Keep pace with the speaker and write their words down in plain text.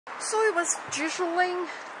So it was drizzling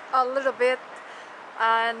a little bit,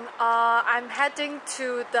 and I'm heading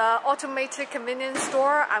to the automated convenience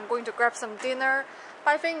store. I'm going to grab some dinner.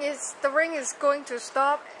 But I think the rain is going to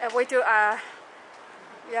stop. Wait till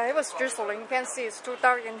yeah, it was drizzling. You can see it's too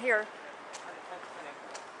dark in here.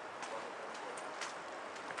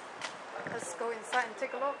 Let's go inside and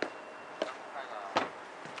take a look.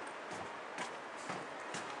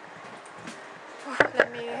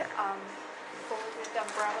 Let me go with the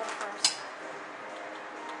umbrella first.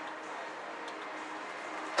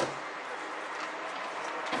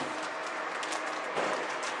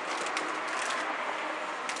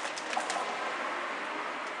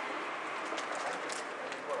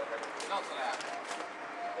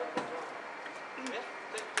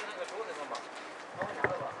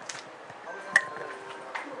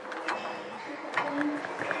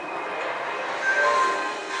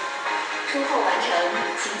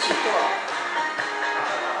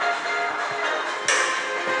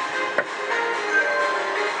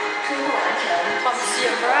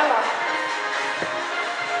 Umbrella.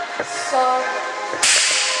 So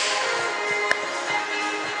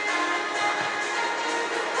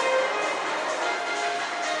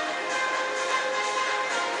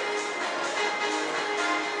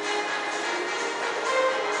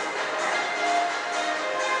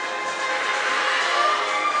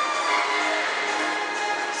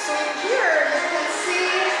here you can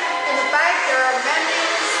see in the back there are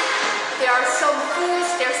menus, there are some foods,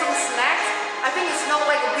 there are some snacks. I think it's not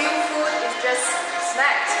like real food, it's just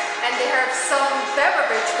snacks. And they have some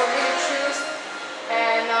beverage for me to choose.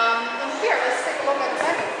 And in here, let's take a look at the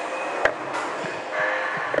menu.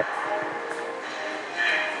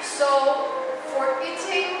 So for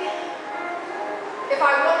eating, if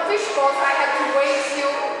I want fish balls, I have to wait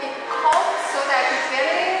till it cold so that I can get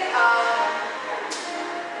it.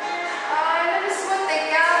 Let me see what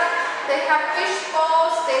they got. They have fish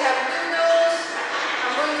balls, they have noodles.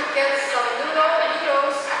 I'm going to get some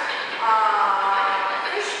noodles,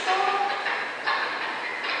 fish ball.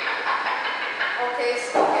 Okay, it's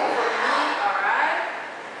okay for me, alright.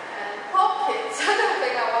 And pockets, I don't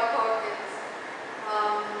think I want pockets.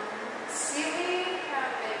 Seaweed,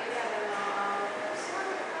 maybe, I don't know.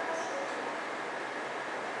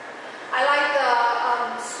 I like the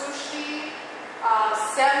sushi,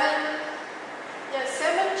 salmon. Yeah,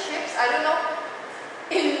 salmon chips, I don't know.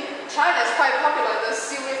 In China, it's quite popular, the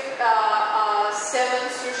seaweed salmon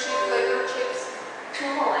sushi flavored chips.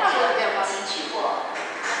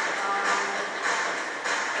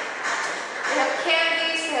 They have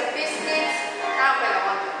candies, they have biscuits.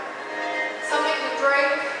 Something to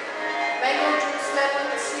drink, mango juice,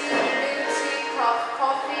 lemon tea, milk tea,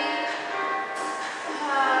 coffee.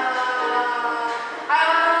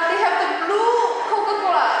 They have the blue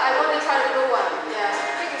Coca-Cola. I want to try the blue one. Yeah,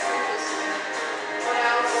 I think it's interesting. What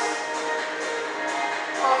else?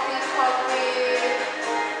 Coffee.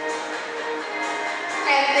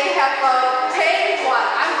 And they have a pink one.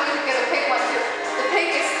 I'm going to get a pink one too. The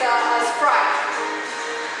pink is the Sprite.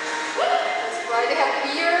 That's right. They have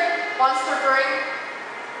beer, Monster drink.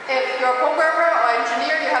 If you're a programmer or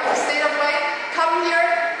engineer, you have to stay up late. Come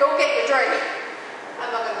here, go get your drink.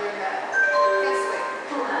 I'm not going to do that. Let's wait.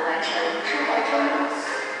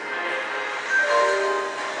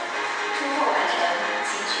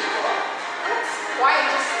 That's quite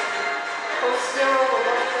interesting. Coke Zero or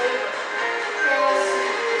one flavor.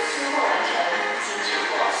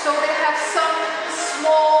 So they have some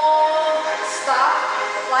small stuff,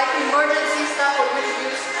 like emergency stuff for you to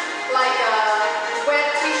use, like wet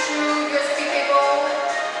tissue, USB cable.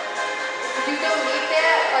 If you don't need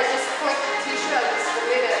that, or just click the tissue and just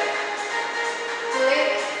delete it.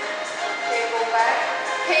 Delete. Okay, go back.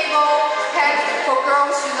 Cable, pad for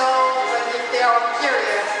girls, you know, when they are on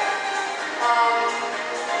period.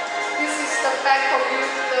 This is the bag for you,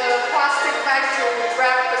 the plastic bag to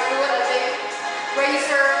wrap the food, I think.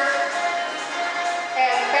 Razor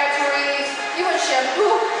and batteries, even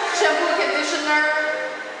shampoo, conditioner,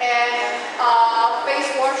 and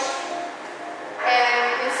face wash.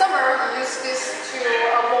 And in summer, you use this to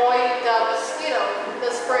avoid the mosquito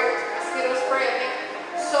spray, I think.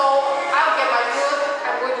 So I'll get my food.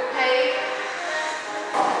 I'm going to pay.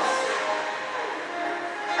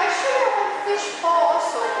 Actually, I want fish ball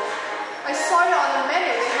also. I saw it on the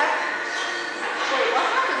menu. They have. Wait, what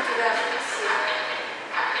happened to that? Let's see.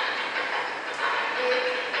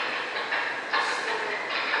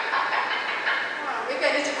 Maybe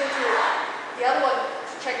I need to go to the other one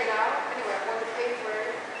to check it out. Anyway, I'm going to pay for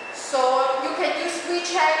it. So you can use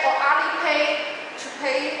WeChat or Alipay to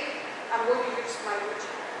pay. I'm going to use my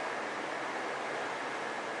WeChat.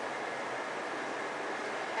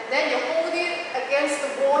 And then you hold it against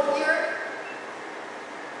the wall here,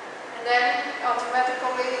 and then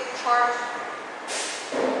automatically charge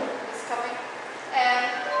is coming. And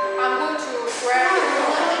I'm going to grab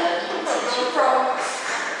from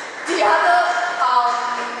the other,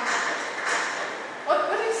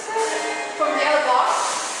 what did it say? From the other box.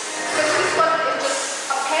 Because this one is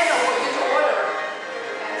just a panel for you to order.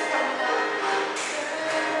 And it's coming out.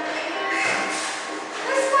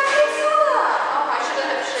 That's my pizza! Oh, I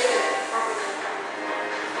shouldn't have shaded it properly.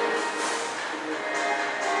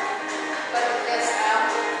 Let it get out.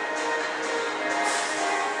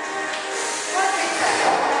 What is that?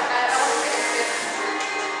 I don't think it's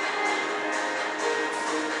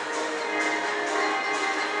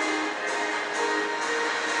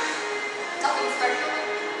nothing special.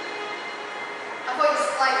 I thought it's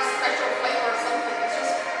like a special flavor or something. It's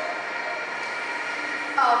just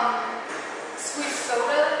sweet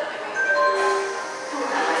soda.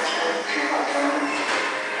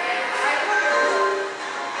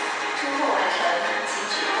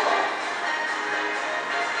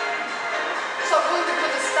 So I'm going to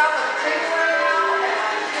put the stuff on the table right now.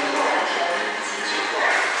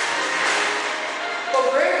 But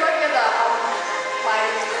we're going to get my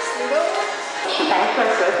noodle. 是白色盒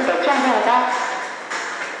子的蘸料单。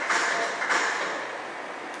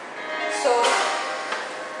 So,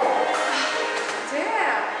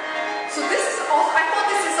 damn. So this is also, I thought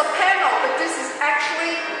this is a panel, but this is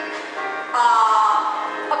actually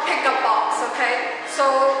a pickup box, okay? So,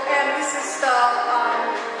 and this is the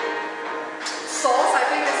sauce. I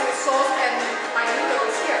think this is sauce and my noodle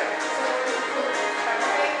is here. So,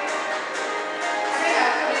 everything. I think I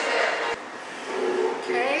put it there.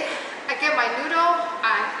 Okay, I get my noodle.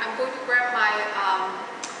 I'm going to grab my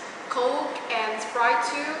Coke and Sprite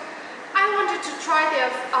too. I wanted to try their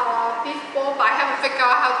beef bowl, but I haven't figured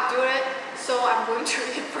out how to do it, so I'm going to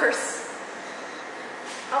eat first.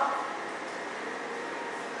 Oh.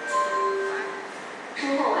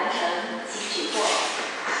 出货完成，请取货。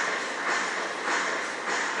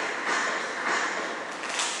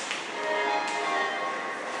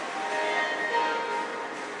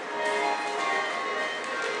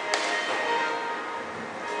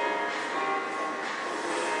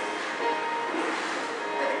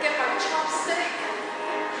 Get my chopstick.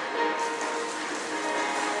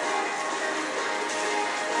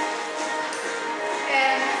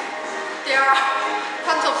 And there are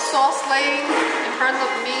tons of sauce laying in front of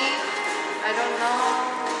me. I don't know.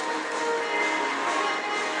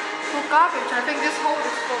 For garbage, I think this hole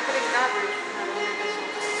is for putting garbage. I don't think this one.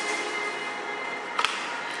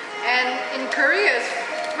 And in Korea, it's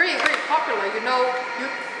very, very popular. You know,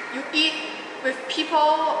 you eat with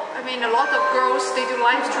people. I mean, a lot of girls, they do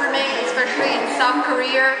live streaming, especially in South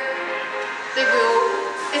Korea. They will,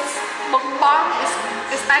 it's Mukbang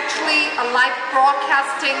is actually a live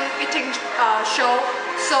broadcasting eating show.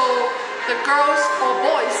 So the girls or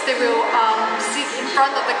boys, they will sit in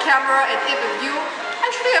front of the camera and eat with you.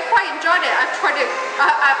 Actually, I quite enjoyed it. I've tried it.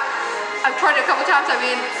 I've tried it a couple times. I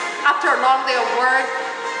mean, after a long day of work,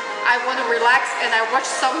 I want to relax and I watch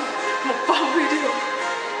some mukbang video.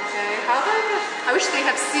 Okay, how do I wish they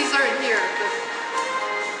have Caesar in here,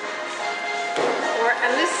 or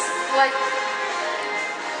at least like.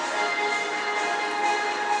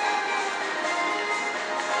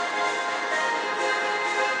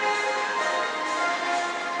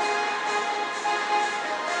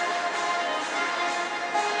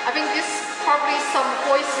 I think this is probably some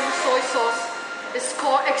hoisin soy sauce. It's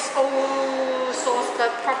called XO sauce,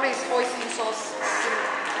 but probably it's hoisin sauce.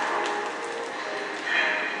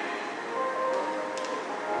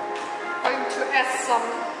 Going to add some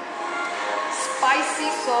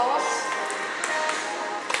spicy sauce.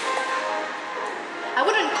 I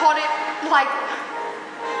wouldn't call it like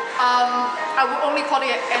I would only call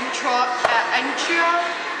it an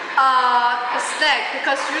a snack,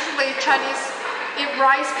 because usually Chinese eat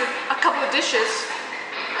rice with a couple of dishes,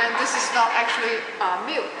 and this is not actually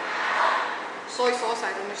meal. Soy sauce,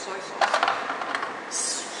 I don't use soy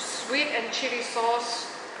sauce. Sweet and chili sauce,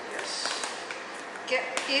 yes. Get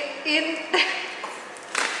it in.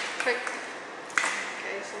 Quick.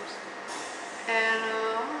 Okay, and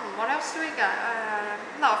what else do we got?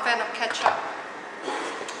 I'm not a fan of ketchup.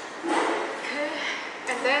 Okay,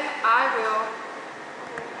 and then I will.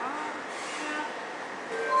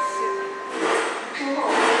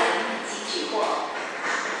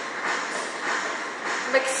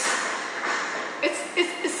 Mix.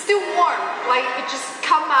 It's still warm, like it just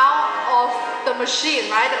come out of the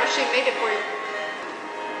machine, right? The machine made it for you.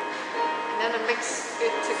 And then I mix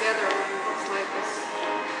it together. It's like this.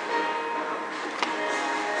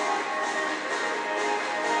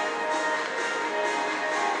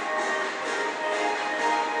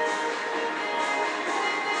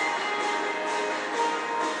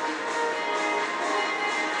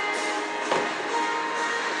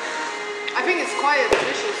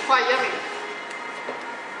 quite yummy.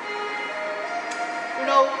 You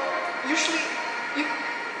know, usually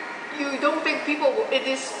you don't think people will eat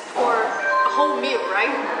this for a whole meal, right?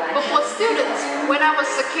 But for students, when I was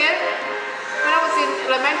a kid, when I was in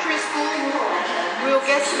elementary school, we will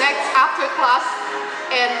get snacks after class,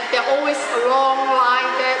 and there always a long line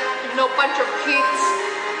that, you know, bunch of kids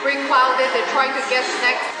bring crowded, they're trying to get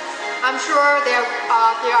snacks. I'm sure there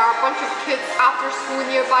are a bunch of kids after school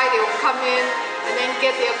nearby, they will come in and then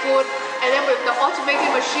get their food, and then with the automated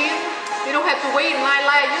machine, you don't have to wait in line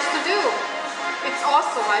like I used to do. It's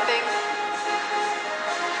awesome, I think.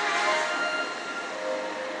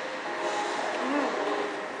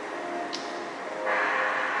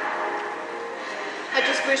 I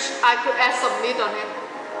just wish I could add some meat on it.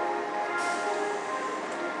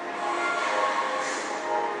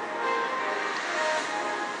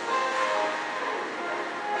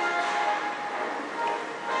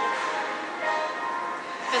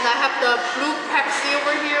 And I have the blue Pepsi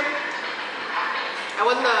over here. I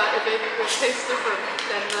wonder if it will taste different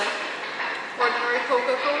than the ordinary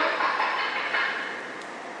Coca-Cola.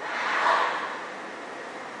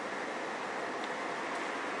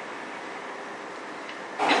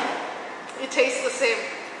 It tastes the same,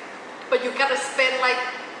 but you gotta spend like,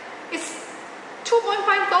 it's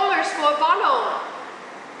 $2.5 for a bottle.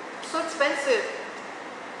 So expensive.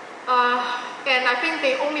 And I think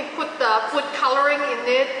they only put the food coloring in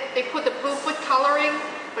it. They put the blue food coloring,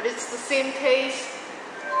 but it's the same taste.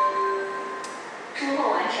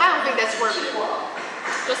 I don't think that's worth it.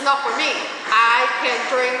 Just not for me. I can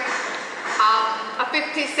drink a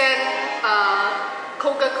 50-cent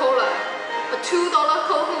Coca-Cola. A $2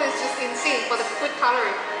 Coca-Cola is just insane for the food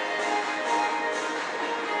coloring.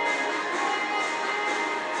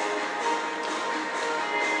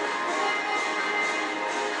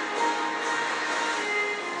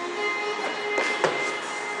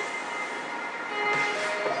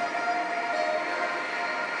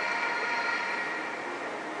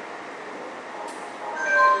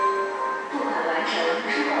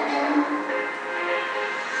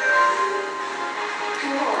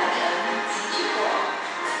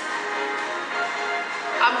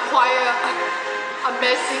 I'm quite a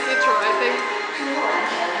messy eater, I think.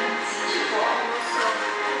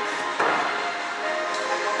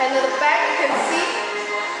 And in the back you can see,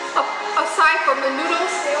 aside from the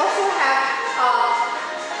noodles, they also have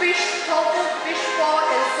fish tofu, fish ball,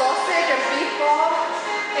 and sausage and beef ball.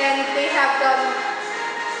 And they have the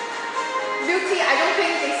milk tea. I don't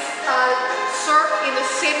think they serve in the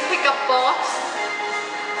same pickup box.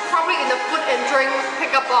 Probably in the food and drink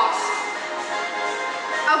pickup box.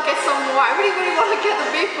 I'll get some more. I really want to get the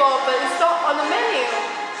beef ball, but it's not on the menu.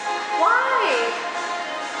 Why?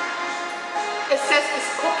 It says it's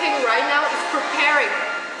cooking right now, it's preparing.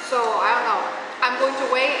 So I don't know. I'm going to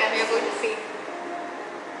wait and you're going to see.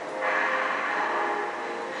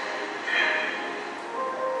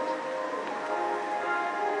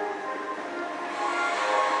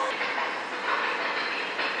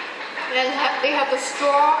 And they have the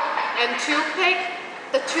straw and toothpick.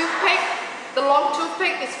 The toothpick, the long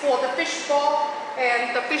toothpick is for the fish ball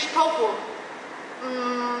and the fish tofu.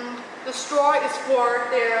 The straw is for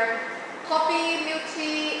their coffee, milk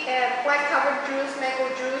tea, and black currant juice,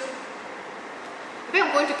 mango juice. I think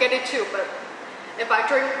I'm going to get it too, but if I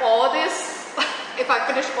drink all this, if I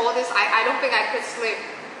finish all this, I don't think I could sleep.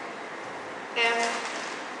 And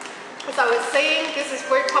as I was saying, this is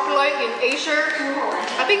very popular in Asia.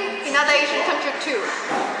 I think in other Asian countries too.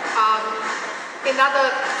 In other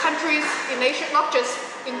countries in Asia, not just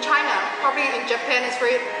in China, probably in Japan it's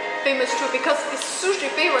very famous too because it's sushi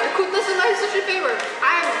favorite. Who doesn't like sushi favorite?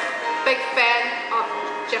 I'm a big fan of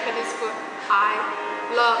Japanese food. I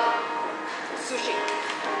love sushi.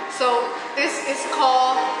 So this is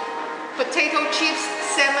called potato chips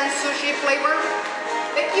salmon sushi flavor.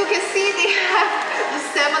 You can see they have the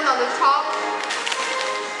salmon on the top.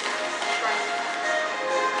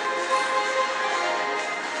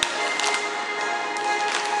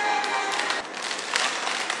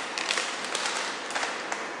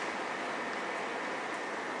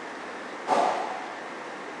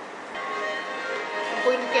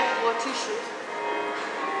 I'm going to get more tissues.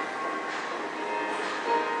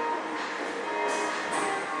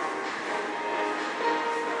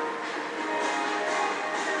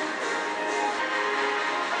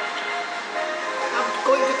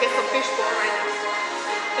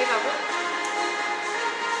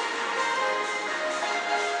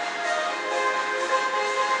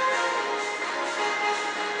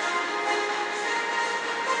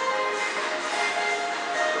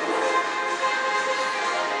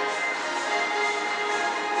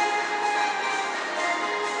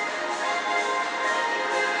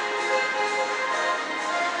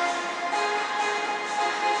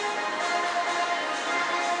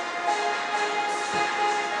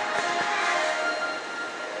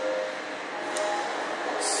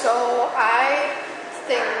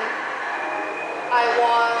 I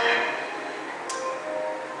want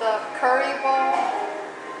the curry ball.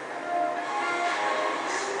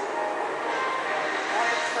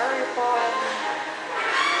 Curry ball.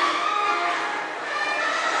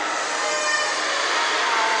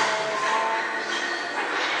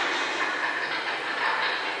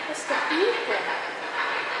 What's the beef one?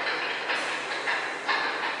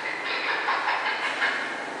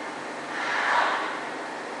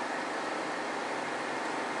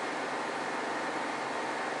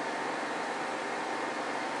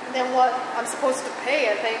 And then what I'm supposed to pay,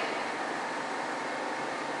 I think.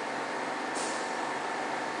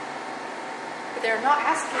 But they're not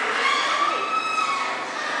asking me to pay.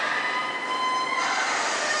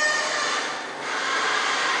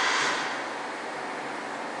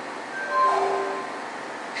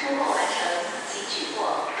 出货完成，请取货。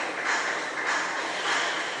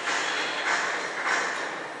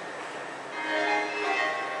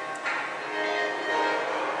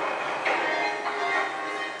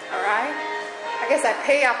Alright. I guess I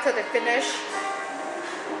pay after they finish.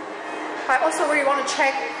 I also really want to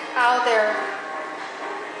check out their.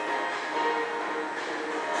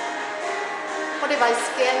 What if I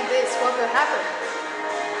scan this? What will happen?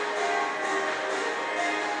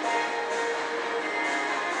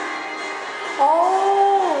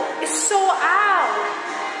 Oh, it's sold out.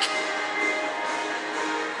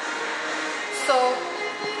 So,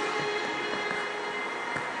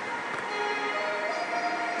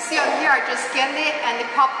 see on here, I just scanned it and it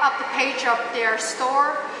popped up the page of their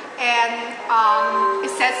store, and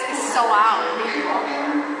it says it's sold out.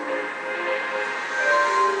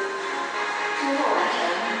 出货完成，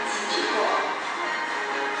请取货。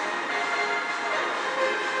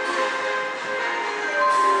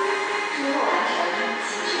出货完成，请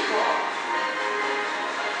取货。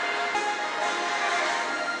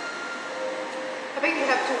 I think you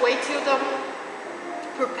have to wait till them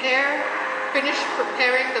finish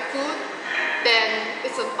preparing the food, then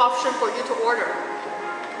it's an option for you to order.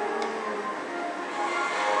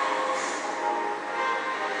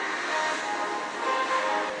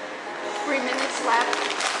 Left.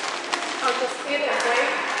 I'll just eat and wait.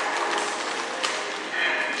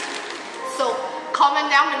 So comment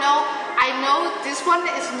down below. I know this one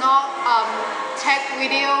is not tech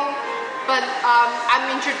video, but I'm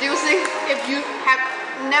introducing. If you have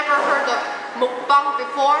never heard of Mukbang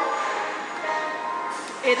before,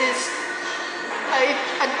 it is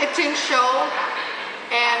an eating show,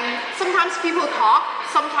 and sometimes people talk,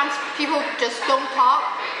 sometimes people just don't talk.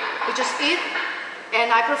 They just eat,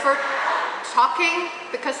 and I prefer talking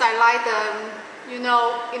because I like the,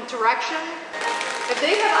 interaction. If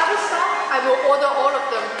they have other stuff, I will order all of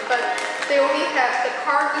them, but they only have the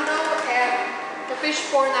car noodle and the fish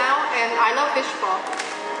ball now, and I love fish ball.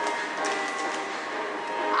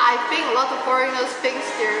 I think a lot of foreigners think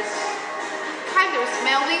there's kind of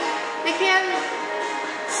smelly. They can't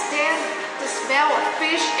stand the smell of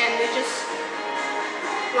fish, and they just,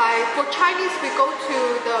 like for Chinese, we go to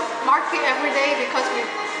the market every day because we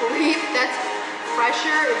believe that's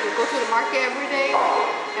fresher if you go to the market every day,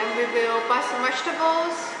 and we will buy some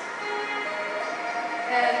vegetables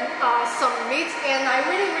and some meat. And I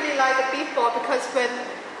really like the beef ball because when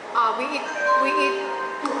we eat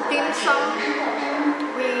dim sum,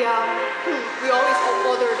 we always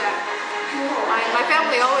order that. My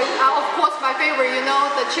family always, of course, my favorite,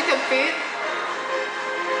 the chicken feet.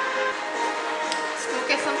 Let's go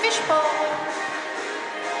get some fish ball.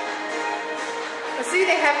 See,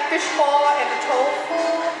 they have fish ball and tofu.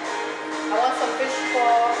 I want some fish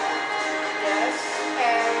ball. Yes.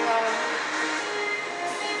 And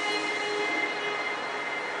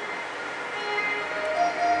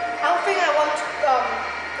I don't think I want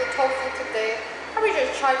the tofu today. I will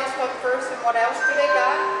just try this one first, and what else do they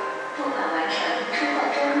got? 付款完成，出货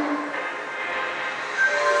中。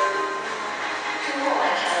出货完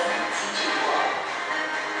成，请取货。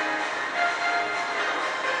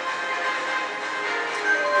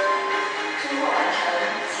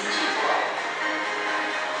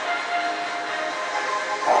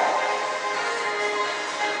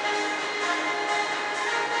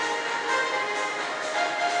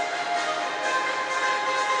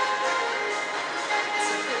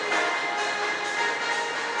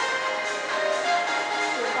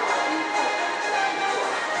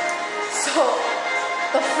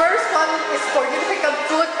 The first one is for you to pick up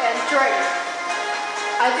food and drink.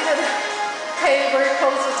 I didn't pay very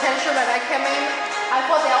close attention when I came in. I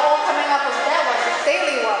thought they're all coming up with that one, the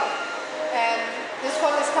daily one. And this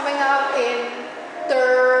one is coming out in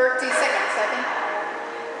 30 seconds, I think.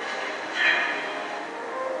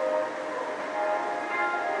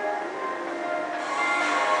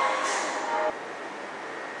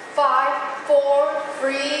 5, 4,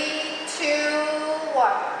 3, 2,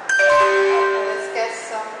 1. Let's get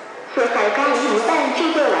some. 现在该鱼蛋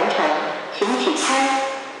制作完成，请取餐。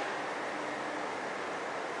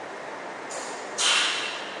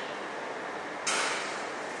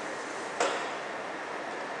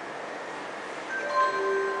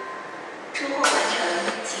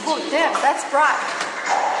Oh, damn, that's bright.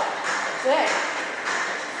 Dang.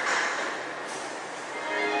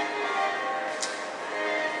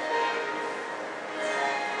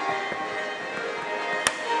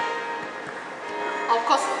 Of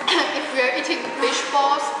course, if we are eating fish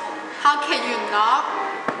balls, how can you not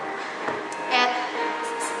add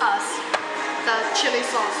the chili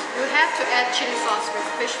sauce? You have to add chili sauce with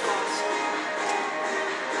fish balls.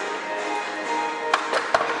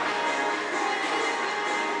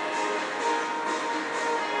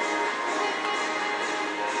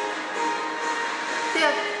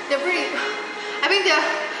 They're really, I think they're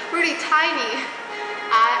really tiny.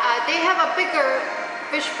 They have a bigger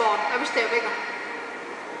fish ball. I wish they were bigger.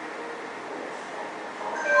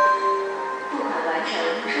 不可完成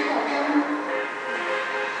之后中。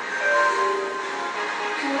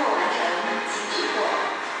之后完成请取货。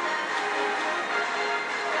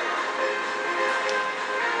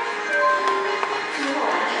之后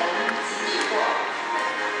完成请取货。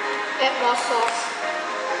Add more sauce.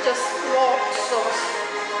 Just raw sauce.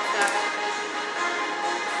 Yeah.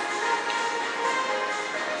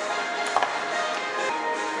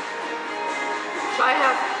 Should I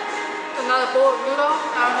have another bowl of noodle?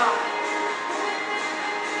 I don't know.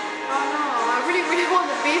 I don't know. I really want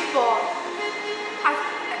the beef ball.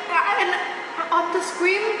 And on the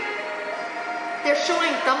screen, they're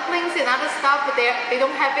showing dumplings and other stuff, but they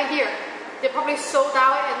don't have it here. They probably sold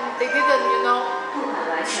out and they didn't, you know,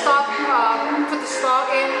 stock, put the stock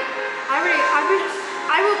in.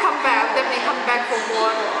 I will come back, definitely come back for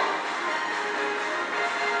more.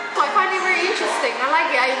 So I find it very interesting. I like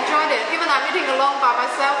it, I enjoyed it. Even I'm eating alone by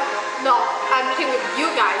myself. No, I'm eating with you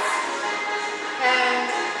guys. And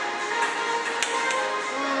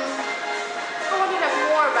I want to have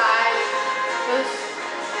more, right? Because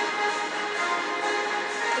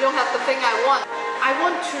you don't have the thing I want. I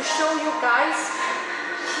want to show you guys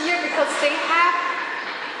here because they have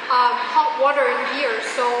hot water in here,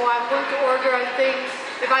 so I'm going to order. I think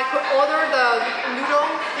if I could order the noodle,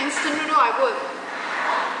 instant noodle, I would.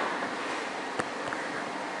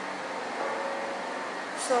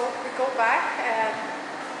 So we go back and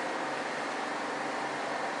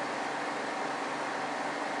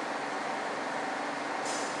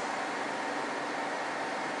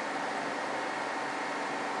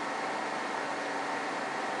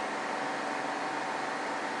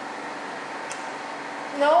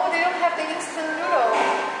no, they don't have the instant noodle.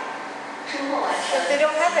 If they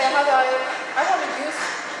don't have it, how do I want to use.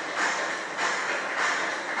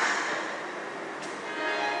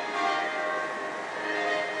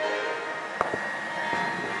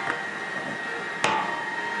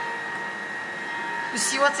 You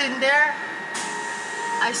see what's in there?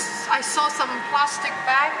 I saw some plastic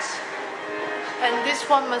bags, and this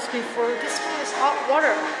one must be for, this one is hot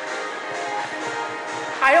water.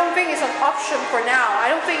 I don't think it's an option for now. I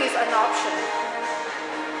don't think it's an option.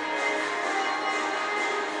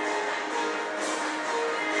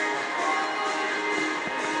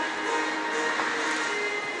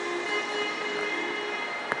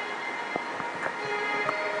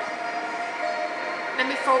 Let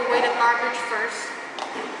me throw away the garbage first.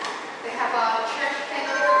 They have a trash can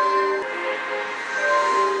over here.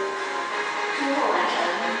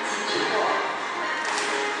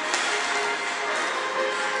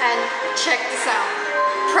 And check this out.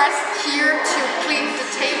 Press here to clean the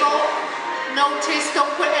table. Notice, don't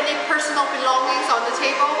put any personal belongings on the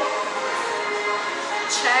table.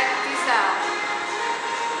 Check this out.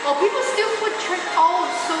 Oh, people still put trash. Oh,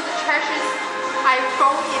 so the trash is I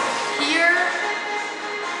throw in here.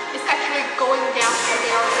 It's actually going down to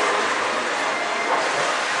there.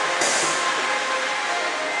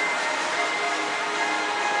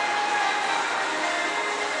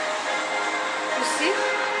 You see?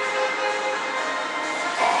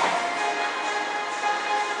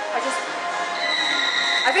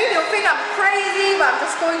 I think they'll think I'm crazy, but I'm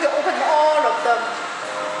just going to open all of them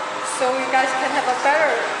so you guys can have a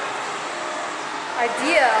better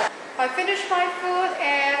idea. I finished my food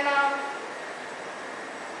and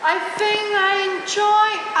I think I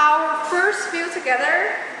enjoyed our first meal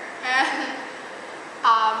together, and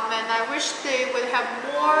I wish they would have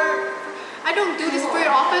more. I don't do this very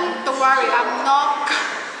often, don't worry, I'm not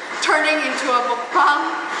turning into a mukbang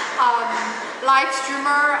live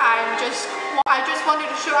streamer. I just wanted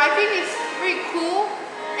to show, I think it's pretty cool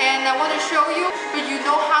and I want to show you, but you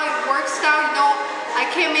know how it works now. You know, I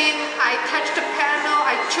came in, I touched the panel,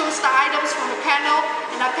 I chose the items from the panel,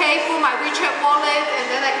 and I pay through my WeChat wallet, and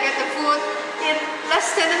then I get the food in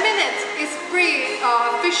less than a minute. It's pretty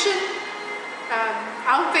efficient.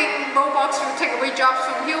 I don't think robots will take away jobs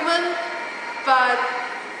from humans, but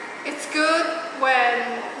it's good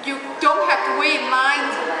when you don't have to wait in line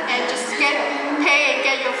and just pay and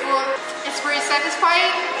get your food. It's very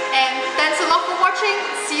satisfying, and thanks a lot for watching.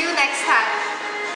 See you next time.